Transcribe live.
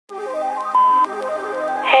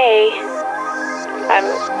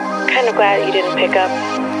kind of glad you didn't pick up.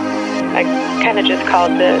 I kind of just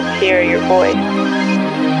called to hear your voice.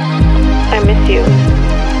 I miss you.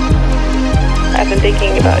 I've been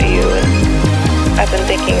thinking about you, and I've been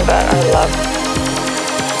thinking about our love,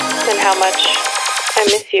 and how much I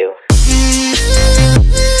miss you.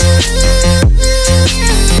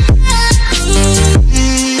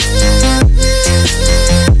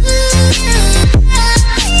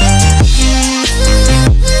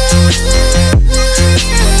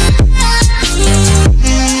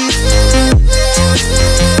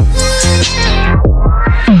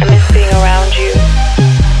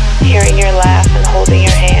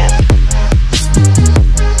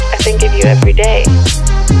 Every day.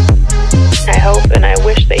 I hope and I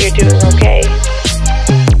wish that you're doing okay.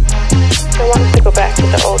 I want us to go back to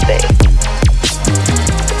the old days,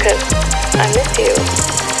 because I miss you,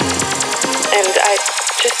 and I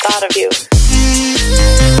just thought of you.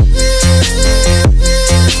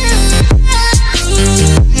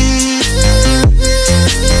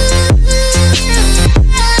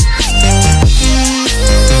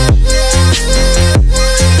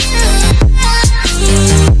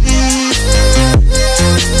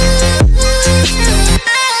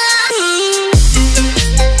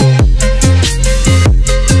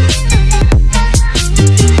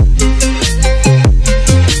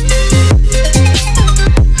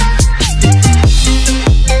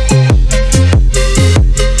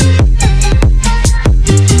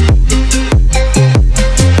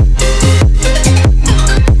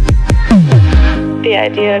 The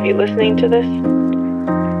idea of you listening to this,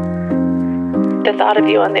 the thought of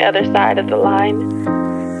you on the other side of the line,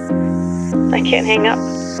 I can't hang up.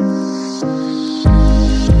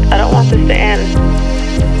 I don't want this to end.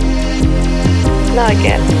 Not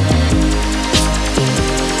again.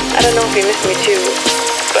 I don't know if you miss me too,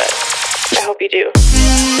 but I hope you do.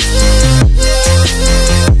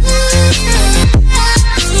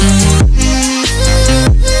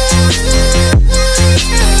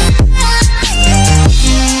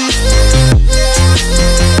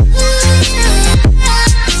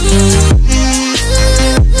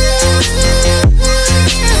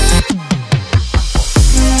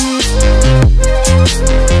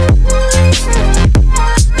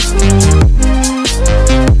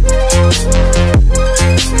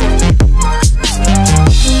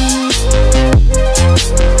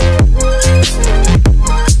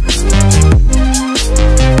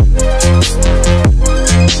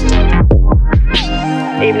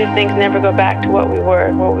 Even if things never go back to what we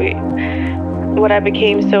were, what I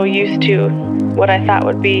became so used to, what I thought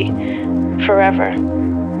would be forever.